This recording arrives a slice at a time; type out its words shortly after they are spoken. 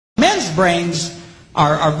brains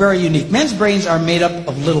are very unique. Men's brains are made up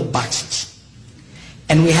of little boxes.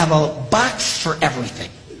 And we have a box for everything.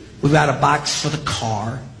 We've got a box for the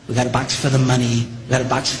car. We've got a box for the money. We've got a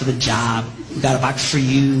box for the job. We've got a box for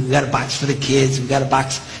you. We've got a box for the kids. We've got a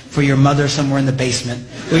box for your mother somewhere in the basement.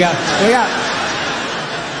 We got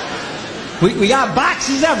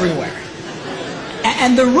boxes everywhere.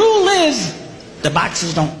 And the rule is, the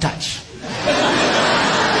boxes don't touch.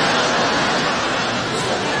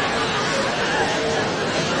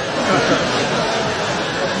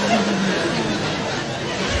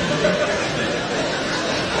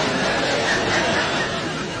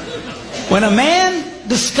 When a man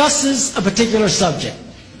discusses a particular subject,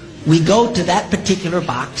 we go to that particular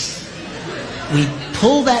box, we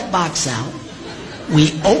pull that box out,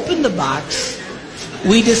 we open the box,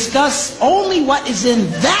 we discuss only what is in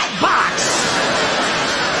that box.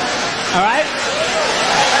 All right?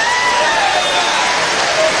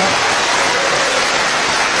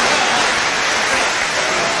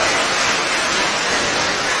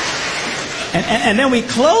 And then we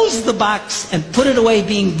close the box and put it away,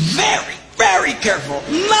 being very, very careful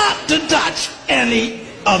not to touch any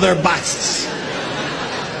other boxes.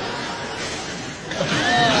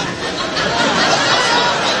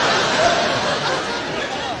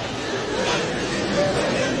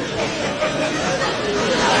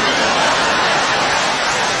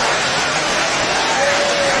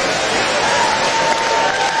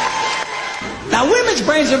 Now, women's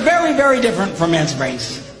brains are very, very different from men's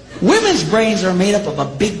brains. Women's brains are made up of a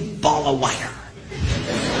big ball of wire.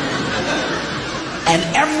 And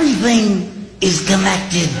everything is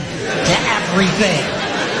connected to everything.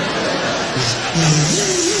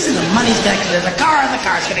 The money's connected to the car, and the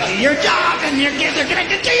car's connected to your job, and your kids are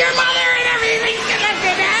connected to your mother, and everything's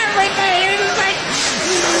connected to everything. It's like...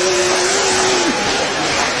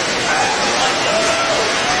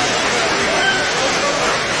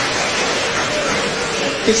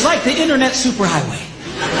 It's like the internet superhighway.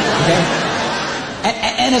 Okay?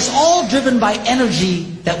 And it's all driven by energy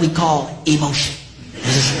that we call emotion.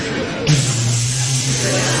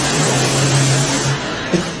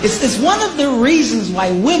 It's one of the reasons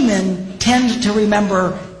why women tend to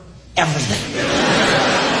remember everything.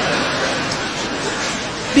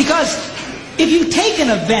 Because if you take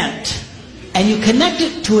an event and you connect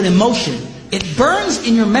it to an emotion, it burns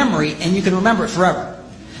in your memory and you can remember it forever.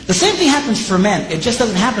 The same thing happens for men. It just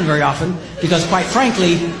doesn't happen very often because, quite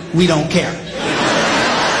frankly, we don't care.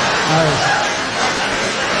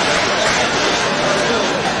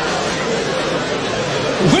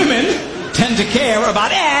 Women tend to care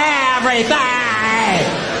about everything.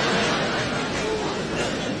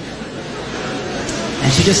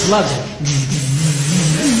 And she just loves it.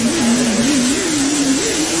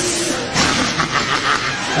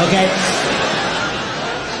 Okay?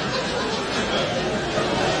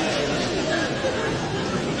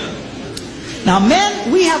 Now,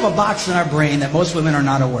 men, we have a box in our brain that most women are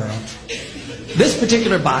not aware of. This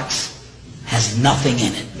particular box has nothing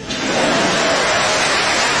in it.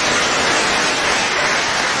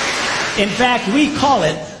 In fact, we call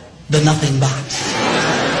it the nothing box.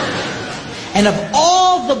 And of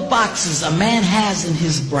all the boxes a man has in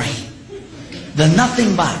his brain, the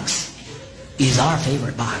nothing box is our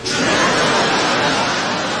favorite box.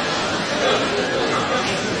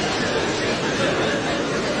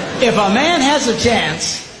 If a man has a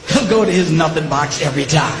chance, he'll go to his nothing box every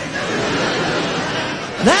time.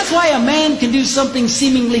 That's why a man can do something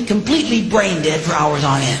seemingly completely brain dead for hours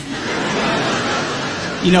on end.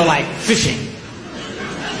 You know, like fishing.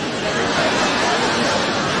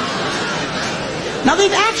 Now,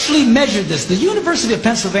 they've actually measured this. The University of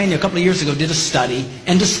Pennsylvania a couple of years ago did a study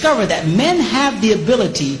and discovered that men have the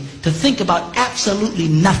ability to think about absolutely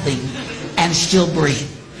nothing and still breathe.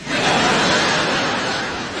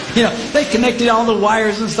 You know, they connected all the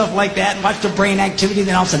wires and stuff like that and watched the brain activity,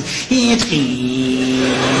 then all of a sudden,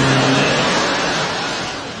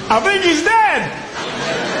 I think he's dead.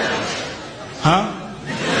 Huh?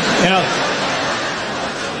 You know,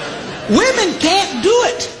 women can't do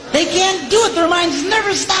it. They can't do it. Their minds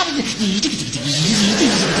never stop.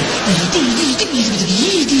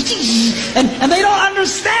 And they don't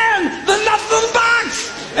understand the nothing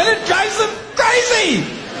box. And it drives them crazy.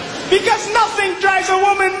 Because nothing drives a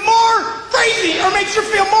woman more crazy or makes her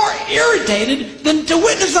feel more irritated than to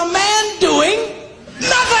witness a man doing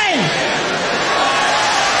nothing.